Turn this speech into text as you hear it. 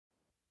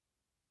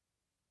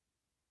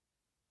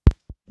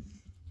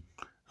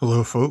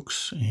Hello,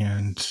 folks,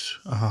 and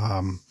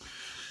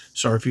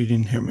sorry if you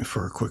didn't hear me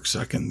for a quick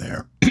second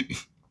there.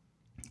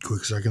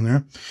 Quick second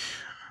there.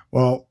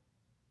 Well,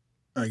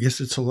 I guess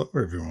it's hello,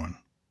 everyone,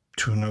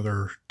 to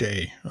another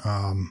day.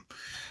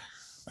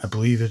 I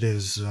believe it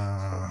is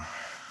the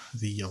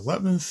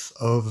 11th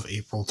of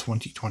April,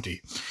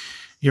 2020.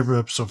 Here for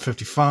episode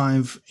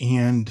 55,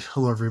 and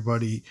hello,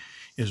 everybody.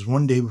 Is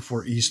one day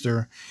before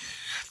Easter.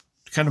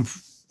 Kind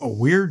of a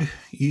weird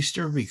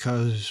Easter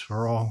because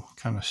we're all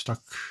kind of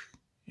stuck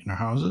in our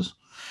houses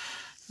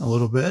a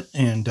little bit,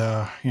 and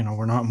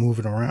we're not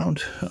moving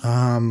around.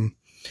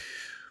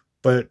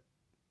 But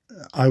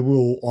I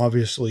will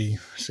obviously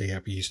say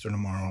Happy Easter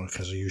tomorrow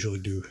because I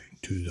usually do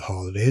the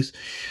holidays.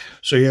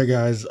 So yeah,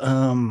 guys,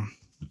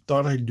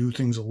 thought I'd do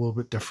things a little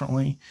bit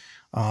differently.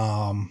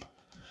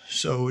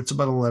 So it's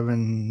about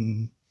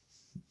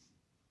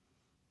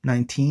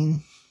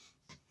 11:19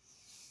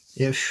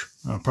 ish.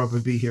 I'll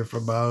probably be here for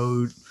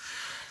about,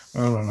 I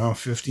don't know,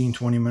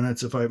 15-20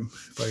 minutes if I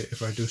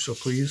do so,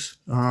 please.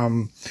 Yeah,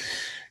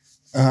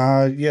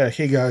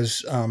 hey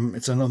guys,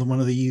 it's another one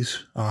of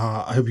these.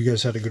 I hope you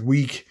guys had a good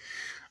week.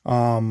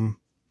 Well,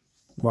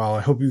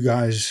 I hope you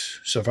guys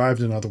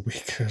survived another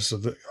week because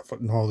of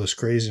all this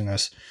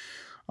craziness,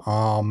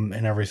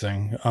 and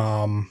everything.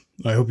 I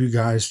hope you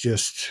guys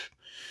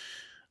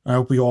I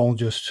hope we all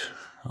just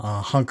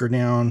hunker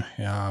down,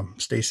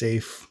 stay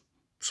safe,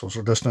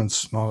 social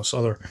distance, and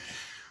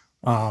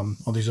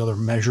all these other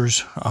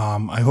measures.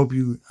 I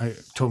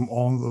told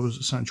all those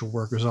essential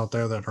workers out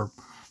there that are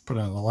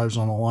putting their lives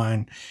on the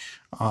line.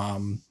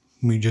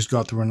 We just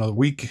got through another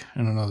week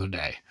and another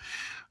day.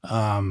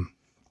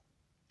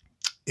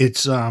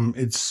 It's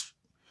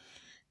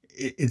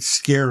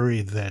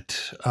scary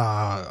that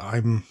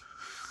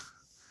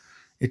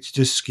it's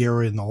just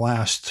scary in the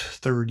last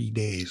 30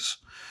 days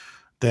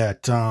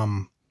that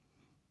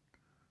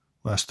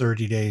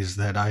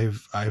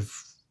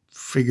I've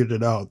figured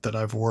it out that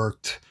I've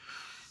worked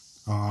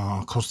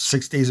close to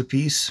 6 days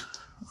apiece,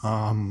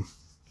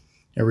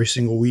 every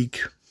single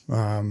week.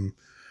 For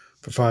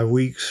 5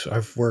 weeks,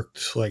 I've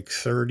worked like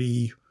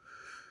 30.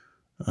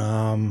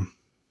 I've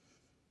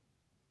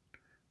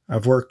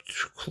worked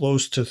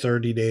close to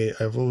 30 days.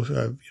 I've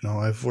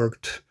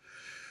worked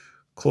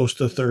close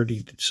to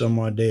 30 some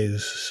odd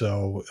days.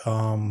 So,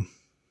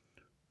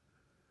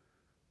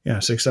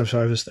 6 times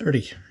 5 is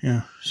 30.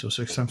 Yeah. So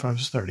 6 times 5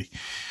 is 30.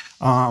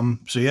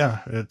 So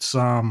yeah, it's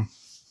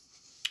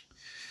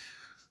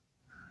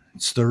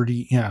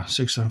 30. Yeah.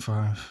 6 times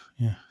 5.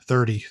 Yeah.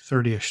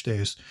 30-ish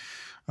days.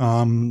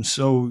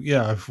 So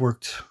yeah, I've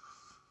worked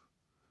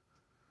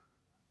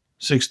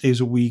 6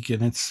 days a week,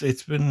 and it's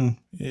been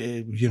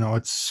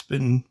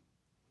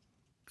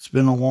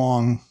a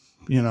long,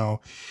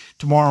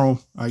 tomorrow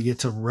I get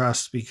to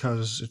rest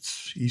because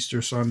it's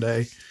Easter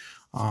Sunday.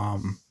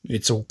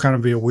 It's kind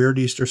of be a weird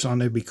Easter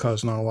Sunday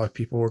because not a lot of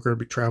people are going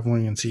to be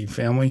traveling and seeing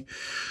family.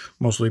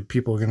 Mostly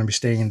people are going to be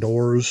staying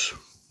indoors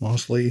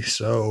mostly.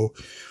 So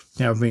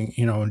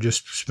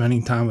just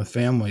spending time with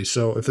family.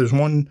 So if there's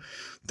one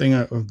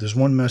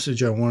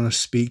message I want to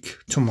speak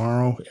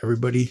tomorrow,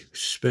 everybody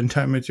spend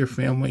time with your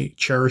family,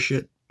 cherish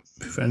it,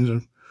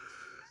 and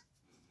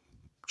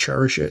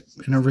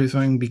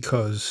everything,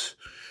 because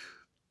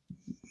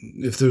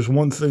if there's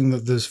one thing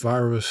that this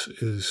virus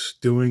is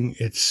doing,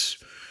 it's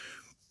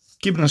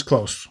keeping us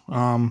close.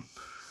 And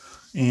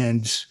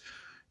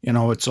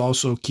it's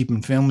also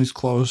keeping families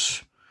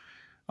close.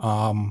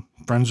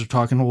 Friends are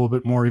talking a little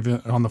bit more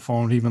even on the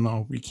phone, even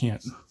though we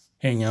can't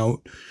hang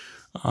out.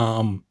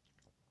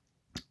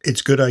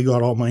 It's good I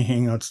got all my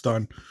hangouts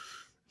done.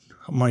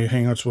 My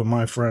hangouts with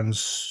my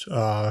friends,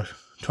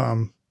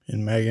 Tom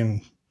and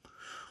Megan,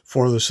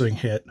 before this thing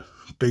hit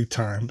big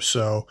time.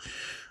 So,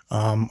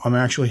 I'm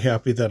actually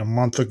happy that a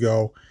month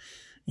ago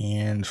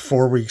and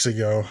 4 weeks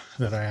ago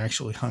that I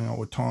actually hung out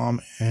with Tom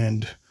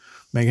and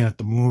Megan at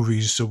the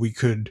movies, so we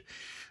could,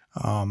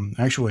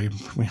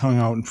 we hung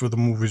out for the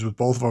movies with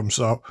both of them.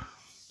 So,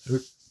 I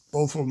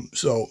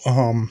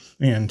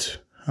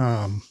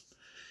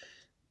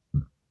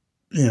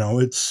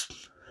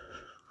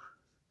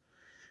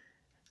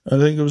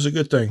think it was a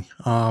good thing.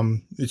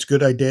 It's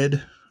good I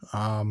did,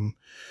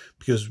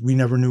 because we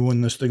never knew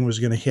when this thing was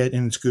going to hit,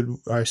 and it's good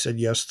I said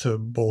yes to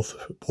both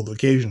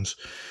occasions.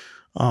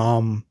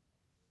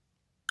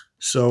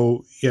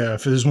 So yeah,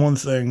 if there's one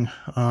thing,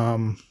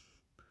 I'll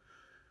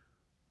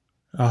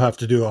have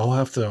to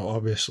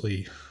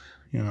obviously,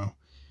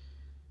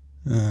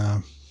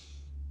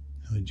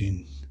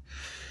 Jean,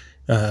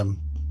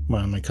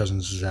 one of my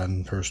cousins is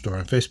adding her story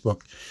on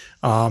Facebook.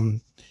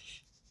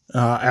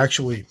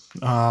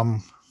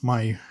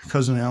 My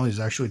cousin Allie is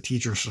actually a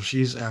teacher, so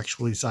she's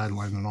actually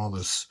sidelining all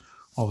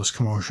this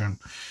commotion.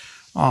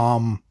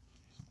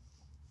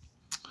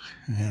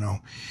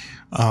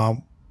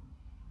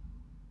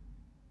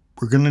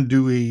 We're going to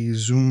do a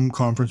Zoom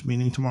conference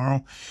meeting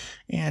tomorrow,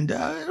 and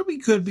it'll be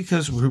good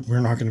because we're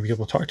not going to be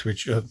able to talk to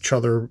each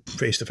other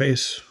face to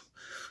face.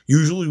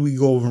 Usually we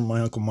go over to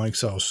my Uncle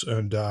Mike's house,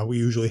 and we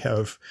usually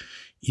have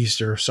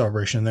Easter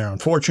celebration there.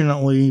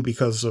 Unfortunately,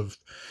 because of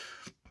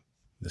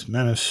this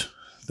menace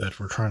that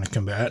we're trying to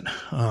combat.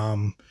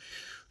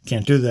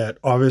 Can't do that.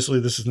 Obviously,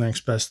 this is the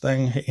next best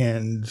thing,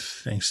 and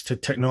thanks to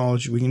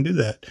technology, we can do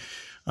that.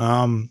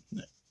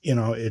 You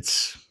know,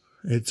 it's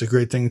a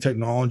great thing,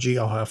 technology.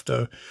 I'll have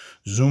to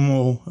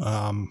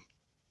Zoom.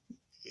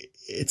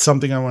 It's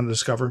something I want to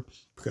discover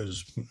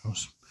because who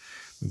knows,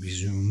 maybe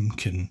Zoom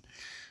can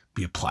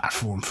be a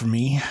platform for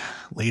me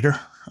later,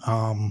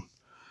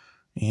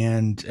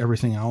 and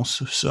everything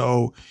else.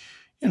 So,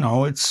 you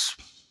know, it's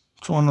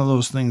one of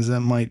those things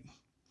that might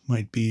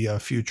be a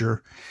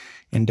future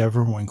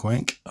endeavor, wink,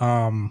 wink,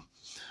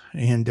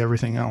 and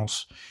everything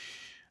else.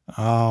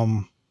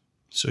 So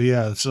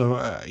yeah,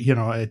 so you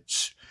know,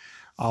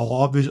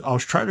 I'll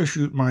try to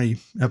shoot my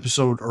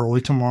episode early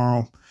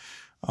tomorrow,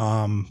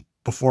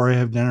 before I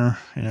have dinner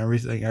and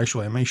everything.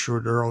 Actually, I may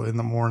shoot it early in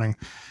the morning.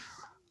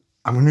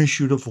 I'm going to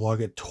shoot a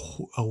vlog at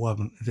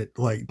 11, at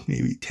like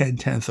maybe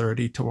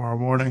 10:30 tomorrow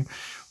morning.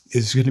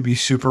 It's going to be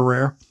super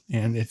rare,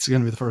 and it's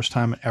going to be the first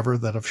time ever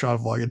that I've shot a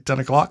vlog at 10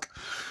 o'clock.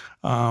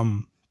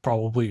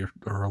 Probably, or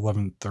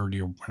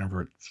 11:30, or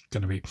whenever it's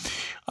going to be.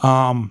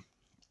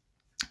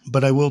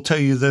 But I will tell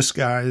you this,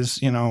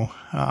 guys, you know,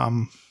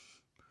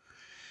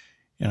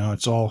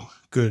 it's all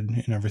good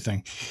and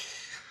everything.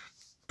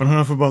 But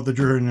enough about the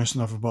dreariness,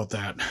 enough about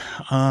that.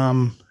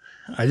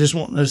 I just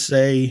want to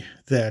say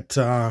that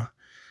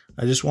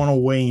I just want to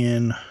weigh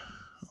in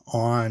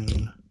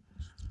on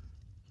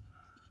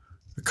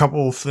a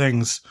couple of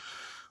things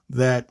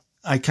that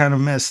I kind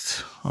of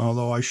missed,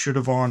 although I should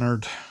have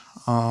honored.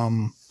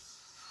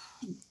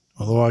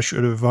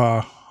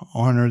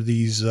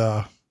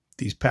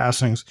 These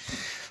passings.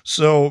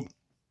 So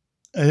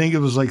I think it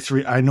was like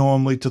 3. I know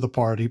I'm late to the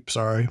party.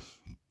 Sorry.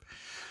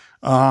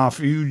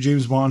 For you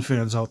James Bond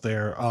fans out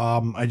there,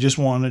 I just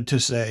wanted to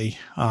say,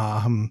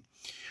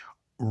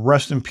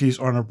 rest in peace,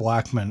 Honor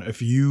Blackman. I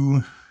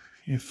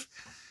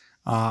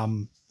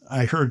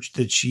heard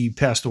that she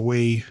passed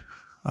away.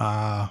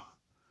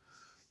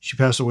 She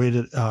passed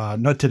away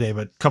not today,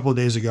 but a couple of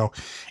days ago,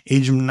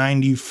 age of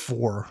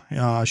 94.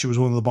 She was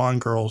one of the Bond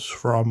girls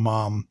from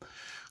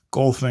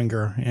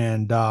Goldfinger,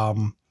 and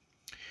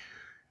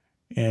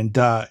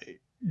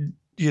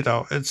you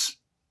know, it's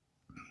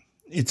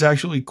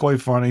actually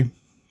quite funny.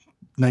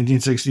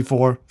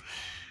 1964,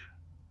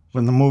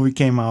 when the movie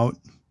came out,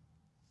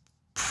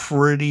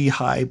 pretty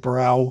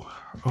highbrow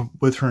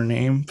with her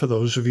name. For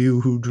those of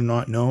you who do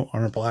not know,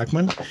 Honor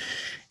Blackman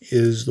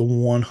is the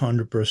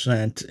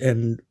 100%,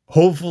 and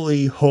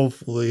hopefully,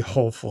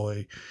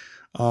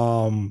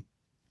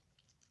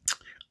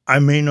 I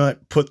may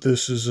not put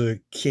this as a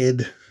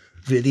kid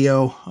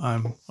video.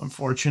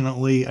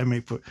 Unfortunately, I may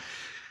put,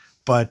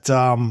 but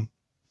I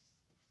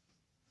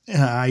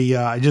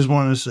just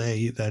want to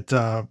say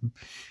that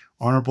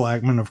Honor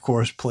Blackman, of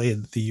course,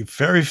 played the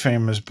very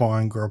famous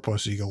Bond girl,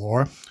 Pussy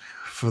Galore.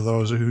 For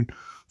those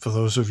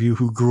of you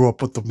who grew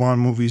up with the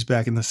Bond movies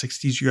back in the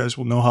 60s, you guys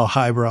will know how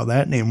highbrow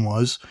that name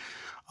was.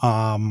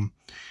 And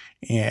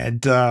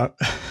a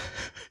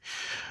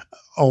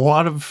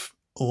lot of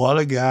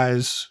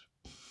guys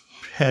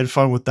had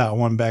fun with that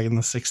one back in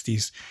the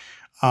 60s.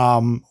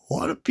 A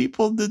lot of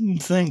people didn't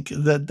think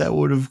that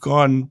would have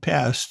gone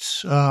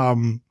past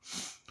the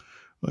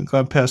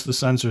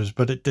censors,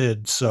 but it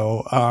did.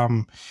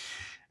 So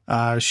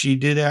she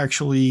did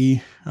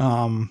actually,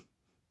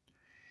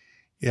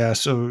 yeah.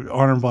 So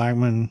Honor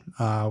Blackman,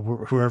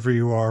 wherever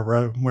you are,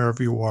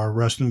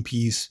 rest in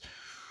peace,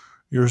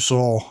 your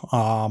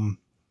soul.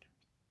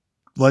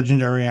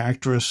 Legendary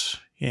actress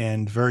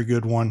and very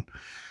good one.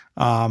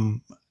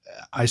 I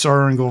saw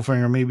her in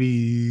Goldfinger,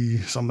 maybe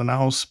something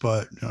else,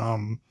 but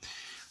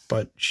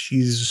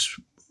she's,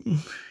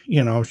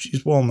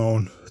 she's well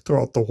known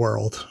throughout the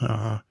world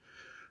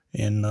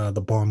in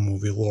the Bond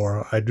movie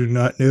lore. I do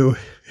not know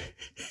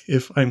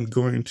if I'm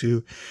going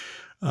to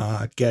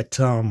get.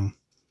 I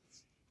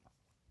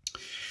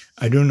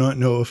do not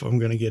know if I'm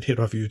going to get hit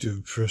off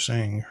YouTube for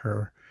saying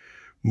her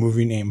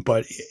movie name,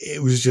 but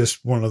it was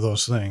just one of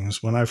those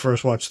things. When I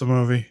first watched the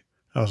movie,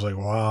 I was like,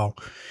 wow.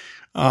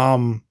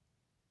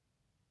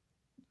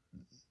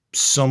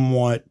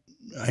 Somewhat,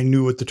 I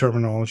knew what the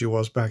terminology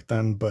was back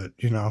then, but,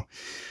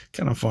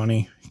 kind of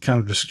funny, kind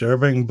of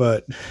disturbing,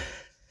 but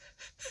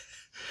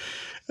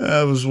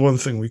that was one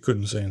thing we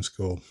couldn't say in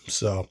school.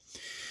 So,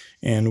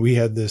 and we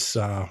had this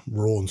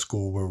rule in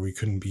school where we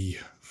couldn't be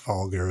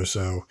vulgar.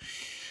 So,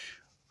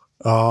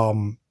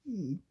 but,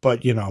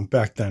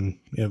 back then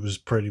it was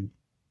pretty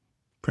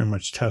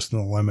much testing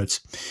the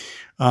limits.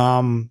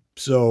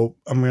 So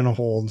I'm going to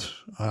hold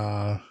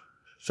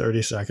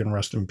 30-second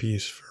rest in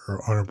peace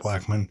for Honor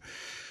Blackman.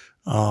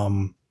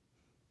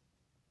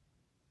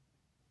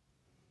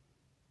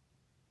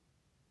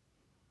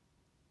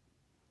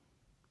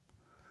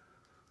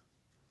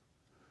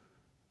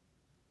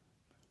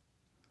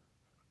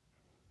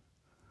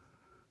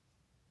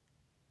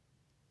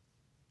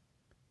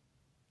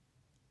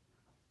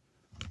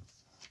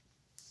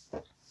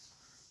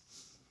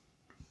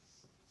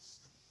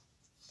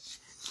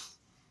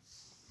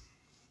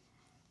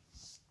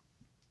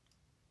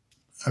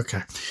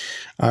 Okay.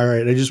 All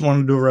right. I just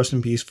wanted to do a rest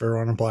in peace for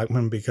Honor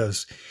Blackman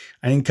because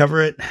I didn't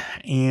cover it.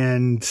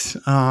 And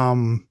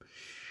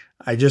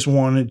I just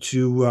wanted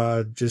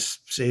to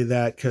just say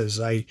that because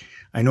I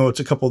know it's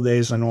a couple of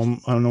days. I know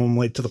I'm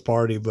late to the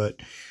party,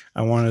 but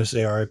I wanted to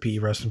say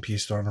RIP, rest in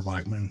peace to Honor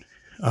Blackman.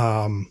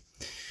 Of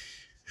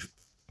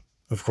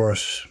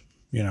course,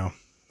 you know.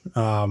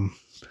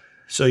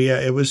 So yeah,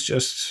 it was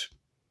just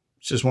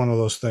one of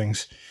those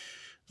things.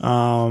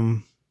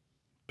 But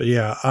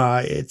yeah,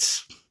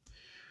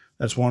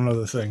 that's one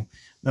other thing.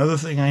 Another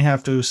thing I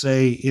have to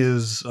say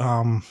is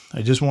I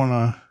just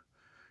want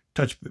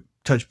to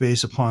touch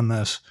base upon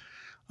this.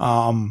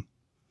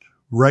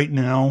 Right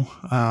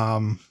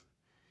now,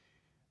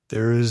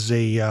 there is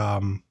a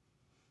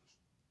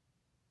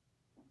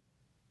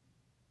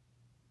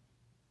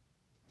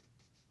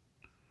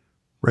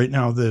right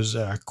now there's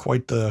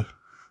quite the.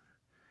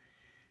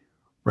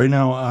 Right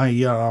now,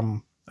 I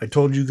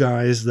told you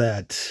guys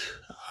that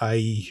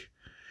I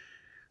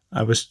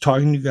was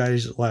talking to you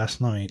guys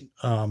last night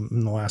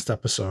in the last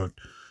episode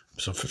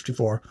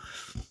 54.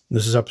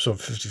 This is episode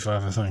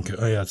 55, I think.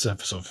 Oh yeah, it's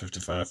episode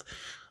 55.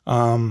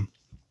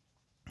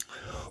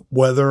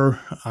 Whether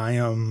I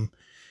am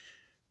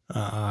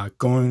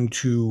going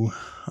to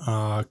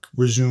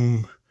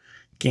resume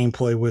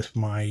gameplay with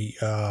my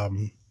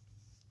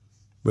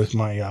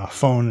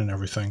phone and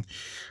everything.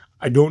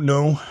 I don't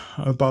know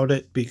about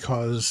it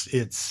because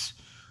it's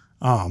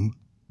got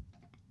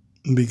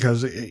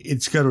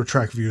to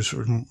attract views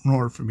in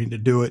order for me to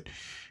do it.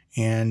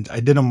 And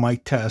I did a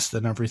mic test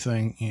and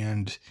everything,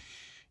 and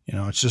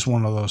it's just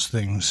one of those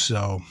things.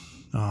 So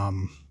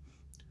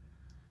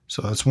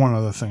that's one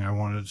other thing I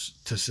wanted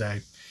to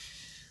say.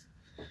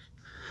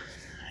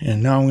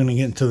 And now I'm going to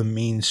get into the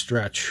main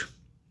stretch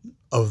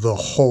of the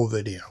whole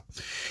video.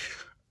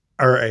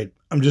 All right.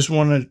 I just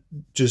want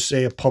to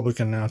say a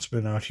public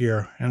announcement out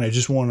here, and I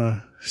just want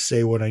to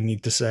say what I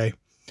need to say.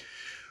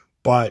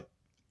 But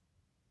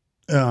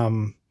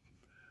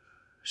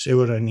say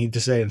what I need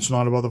to say. It's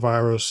not about the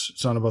virus.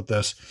 It's not about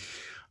this.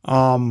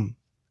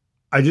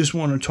 I just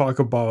want to talk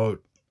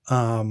about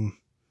a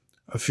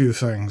few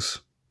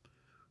things.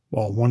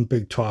 Well, one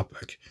big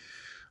topic.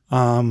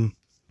 In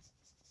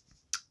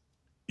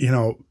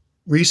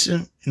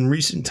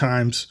recent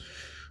times,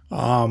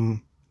 I've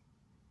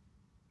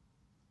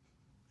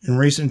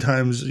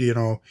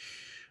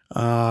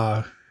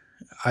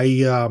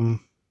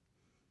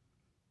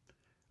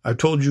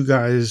told you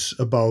guys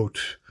about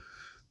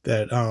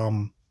that,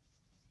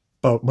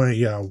 about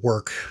my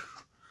work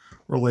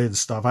related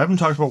stuff. I haven't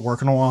talked about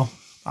work in a while.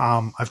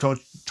 I've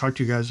talked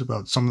to you guys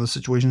about some of the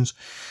situations.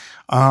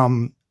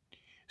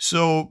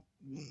 So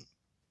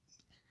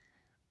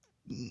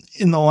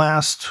in the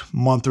last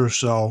month or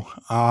so,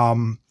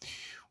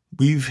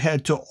 we've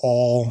had to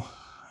all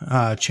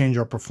change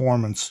our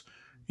performance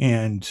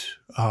and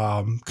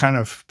kind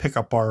of pick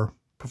up our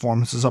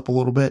performances up a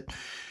little bit.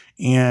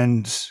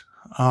 And,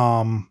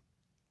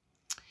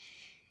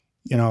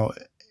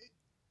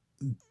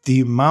 the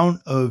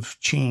amount of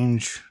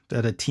change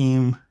that a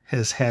team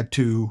has had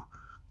to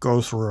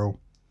go through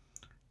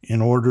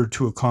in order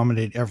to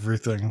accommodate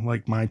everything,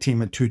 like my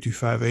team at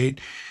 2258,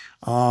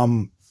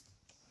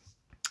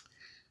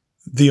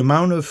 the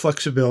amount of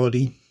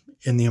flexibility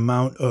and the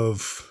amount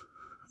of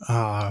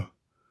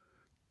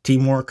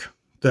teamwork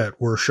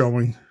that we're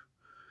showing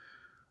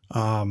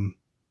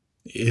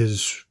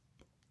is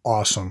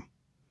awesome.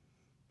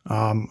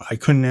 I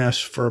couldn't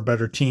ask for a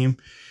better team.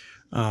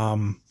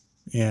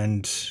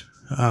 And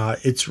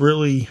it's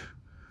really,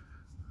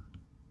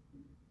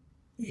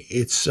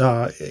 it's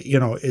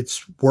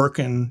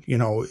working.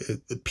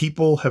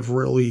 People have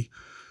really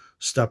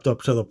stepped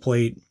up to the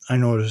plate. I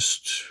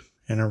noticed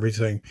and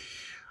everything.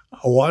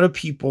 A lot of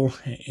people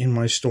in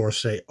my store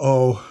say,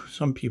 oh,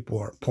 some people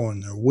aren't pulling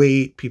their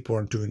weight. People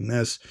aren't doing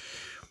this.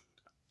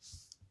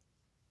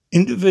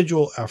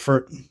 Individual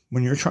effort,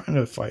 when you're trying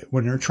to fight,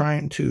 when you're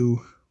trying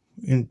to,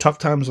 in tough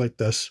times like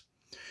this,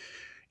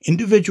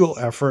 individual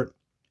effort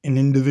and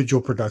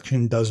individual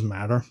production does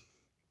matter.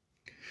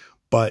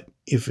 But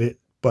the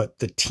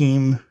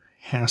team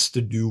has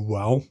to do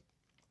well.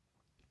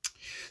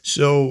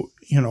 So,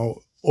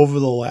 over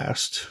the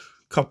last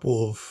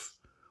couple of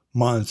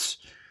months,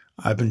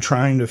 I've been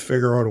trying to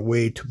figure out a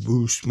way to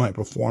boost my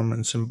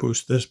performance and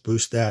boost this,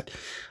 boost that.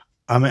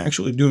 I'm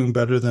actually doing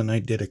better than I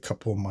did a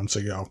couple of months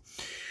ago.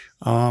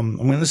 I'm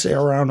going to say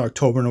around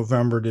October,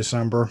 November,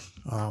 December,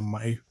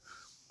 we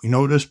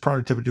noticed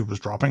productivity was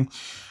dropping,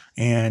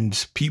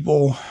 and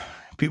people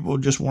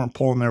just weren't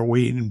pulling their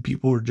weight, and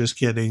people were just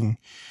getting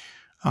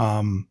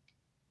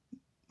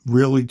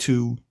really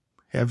too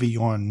heavy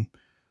on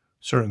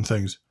certain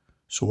things.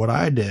 So what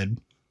I did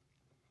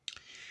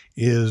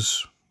in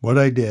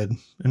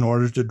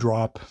order to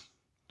drop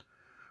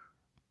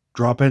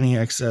any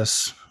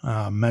excess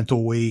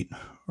mental weight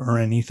or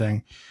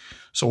anything.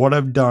 So what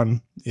I've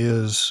done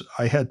is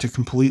I had to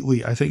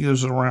completely, I think it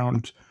was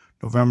around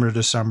November,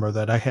 December,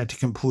 that I had to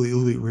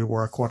completely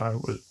rework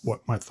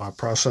what my thought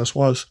process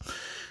was.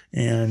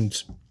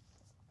 And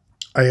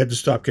I had to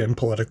stop getting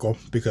political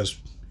because,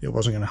 It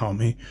wasn't going to help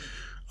me.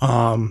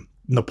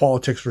 The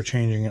politics were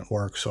changing at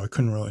work, so I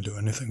couldn't really do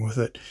anything with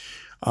it.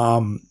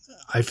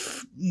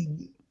 I've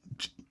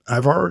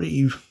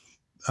already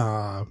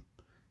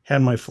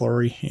had my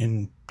flurry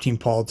in team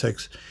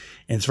politics,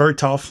 and it's very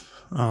tough.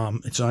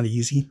 It's not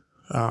easy.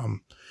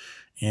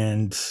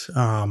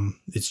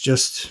 It's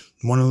just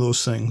one of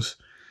those things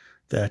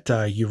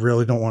that you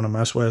really don't want to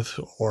mess with,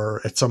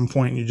 or at some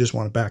point you just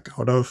want to back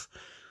out of.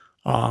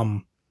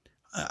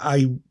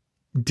 I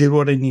did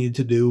what I needed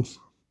to do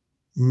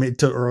mid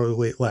to early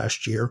late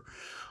last year,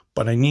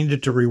 but I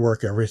needed to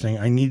rework everything.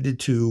 I needed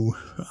to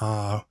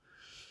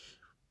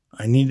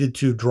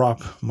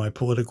drop my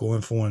political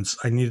influence.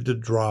 I needed to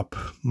drop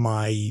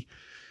my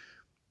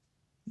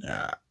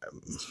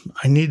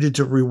I needed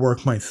to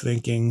rework my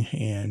thinking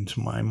and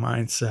my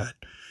mindset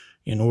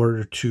in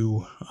order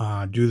to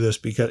do this,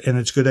 and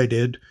it's good I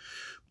did,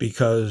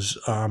 because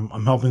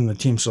I'm helping the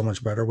team so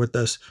much better with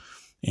this,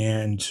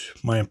 and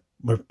my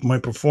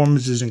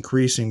performance is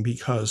increasing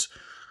because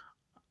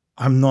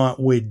I'm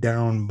not weighed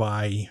down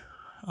by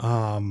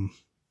I'm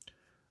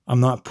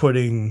not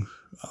putting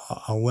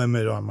a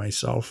limit on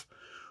myself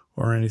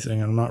or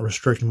anything. I'm not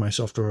restricting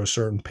myself to a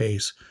certain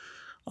pace.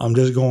 I'm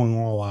just going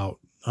all out.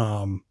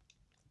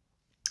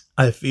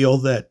 I feel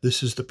that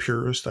this is the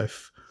purest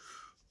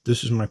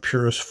this is my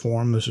purest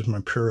form. This is my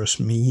purest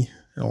me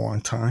in a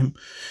long time.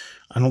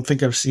 I don't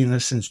think I've seen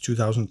this since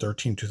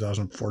 2013,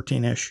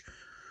 2014-ish,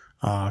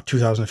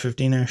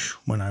 2015-ish,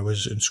 when I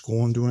was in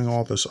school and doing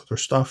all this other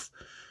stuff.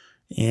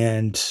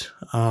 And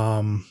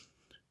I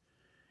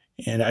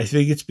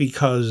think it's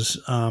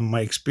because my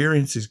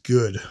experience is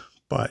good,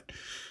 but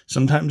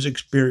sometimes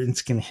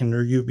experience can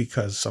hinder you,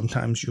 because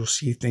sometimes you'll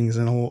see things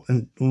a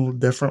little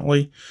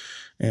differently,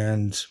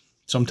 and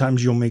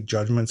sometimes you'll make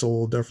judgments a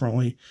little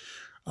differently.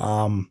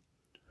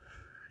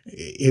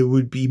 It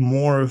would be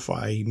more if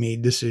I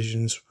made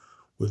decisions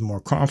with more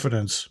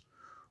confidence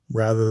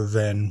rather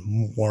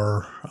than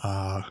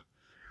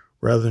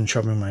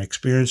shoving my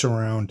experience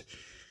around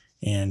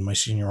and my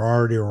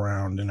seniority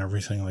around and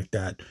everything like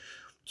that.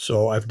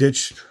 So I've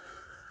ditched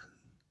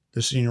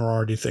the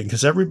seniority thing,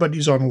 because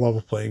everybody's on a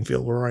level playing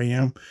field where I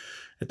am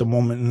at the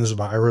moment in this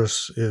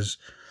virus. Is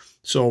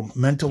so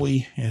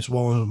mentally as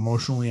well as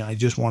emotionally, I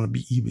just want to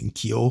be even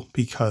keel,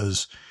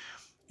 because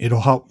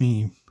it'll help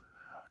me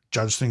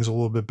judge things a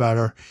little bit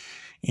better.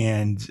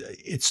 And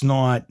it's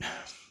not,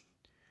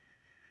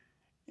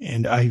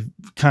 and I've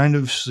kind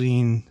of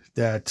seen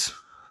that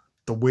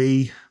the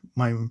way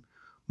my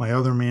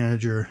other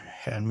manager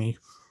had me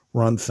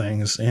run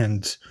things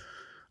and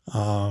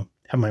have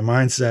my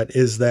mindset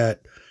is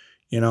that,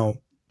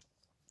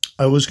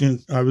 I was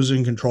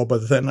in control,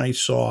 but then I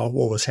saw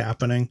what was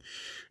happening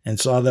and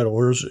saw that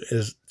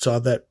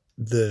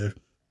the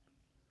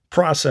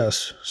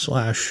process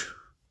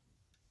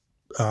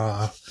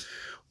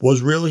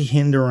was really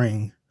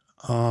hindering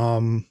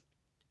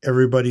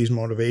everybody's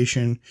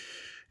motivation,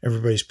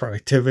 everybody's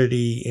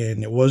productivity,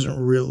 and it wasn't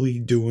really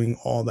doing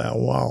all that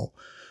well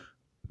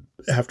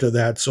after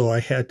that. So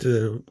I had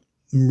to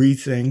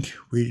rethink,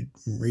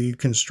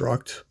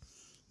 reconstruct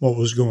what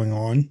was going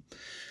on.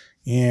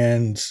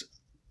 And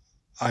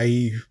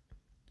I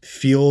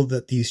feel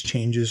that these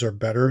changes are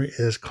better. It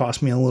has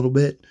cost me a little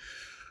bit,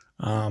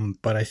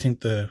 but I think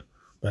the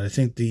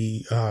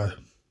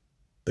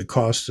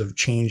cost of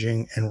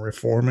changing and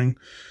reforming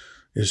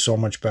is so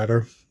much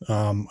better.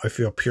 I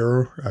feel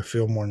purer. I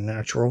feel more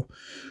natural.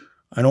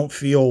 I don't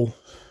feel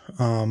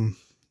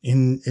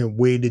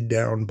weighted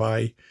down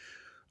by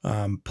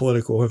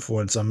political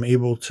influence. I'm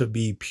able to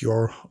be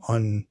pure,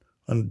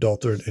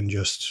 unadulterated, and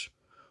just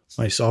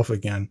myself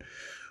again.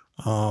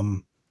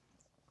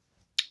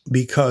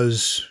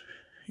 Because,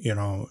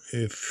 and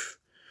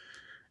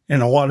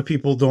a lot of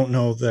people don't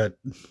know that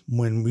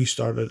when I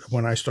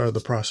started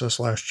the process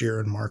last year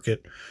in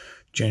market,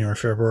 January,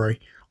 February,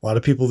 a lot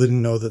of people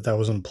didn't know that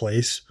was in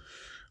place.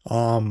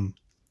 When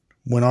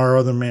our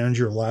other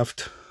manager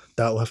left,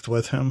 that left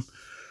with him,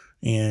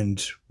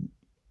 and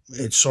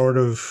it sort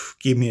of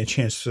gave me a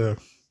chance to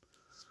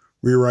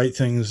rewrite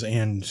things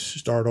and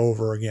start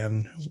over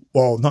again.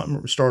 Well,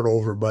 not start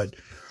over, but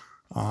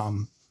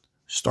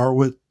start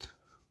with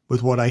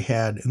what I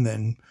had, and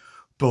then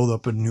build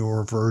up a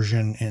newer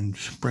version and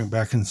bring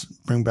back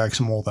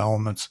some old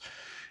elements.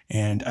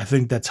 And I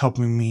think that's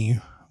helping me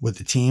with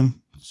the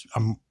team.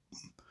 I'm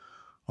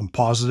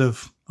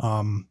positive.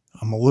 I'm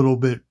a little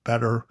bit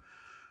better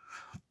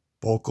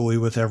vocally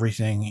with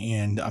everything,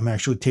 and I'm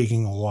actually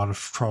taking a lot of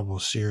trouble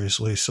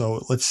seriously.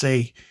 So let's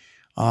say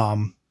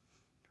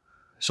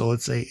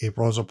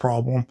April's a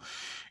problem.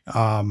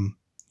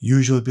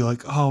 Usually be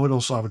like, oh,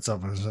 it'll solve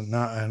itself, and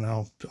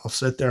I'll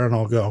sit there and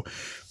I'll go,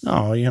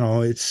 no,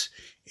 it's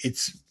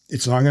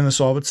not going to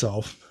solve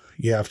itself.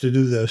 You have to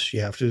do this,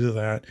 you have to do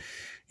that,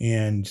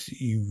 and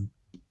you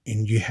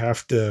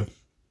have to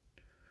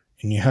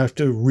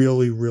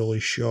really, really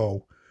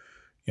show,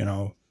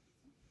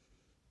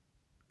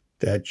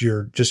 that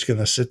you're just going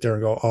to sit there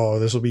and go, oh,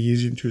 this will be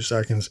easy in 2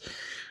 seconds.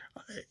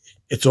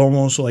 it's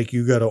almost like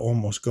you got to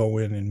almost go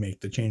in and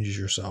make the changes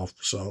yourself.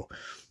 So,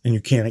 and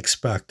you can't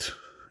expect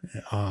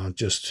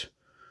just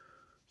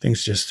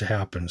things just to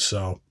happen.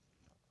 So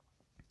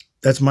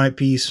that's my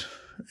piece,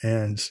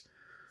 and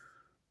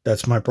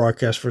that's my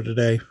broadcast for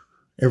today.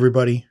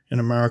 Everybody in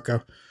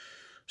America,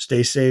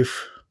 stay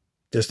safe,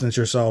 distance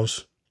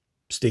yourselves,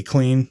 stay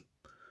clean,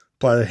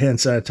 apply the hand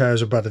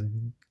sanitizer about a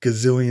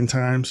gazillion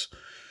times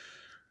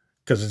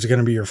because it's going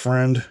to be your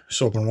friend.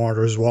 Soap and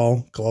water as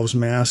well, gloves,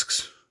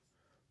 masks.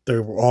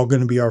 They're all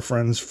going to be our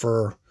friends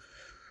for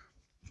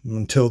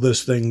until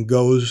this thing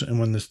goes, and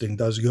when this thing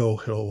does go,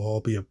 it'll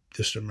all be a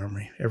distant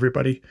memory.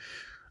 Everybody,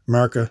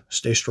 America,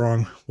 stay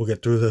strong. We'll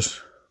get through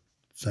this.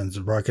 Sends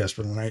the broadcast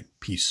for the night.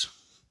 Peace.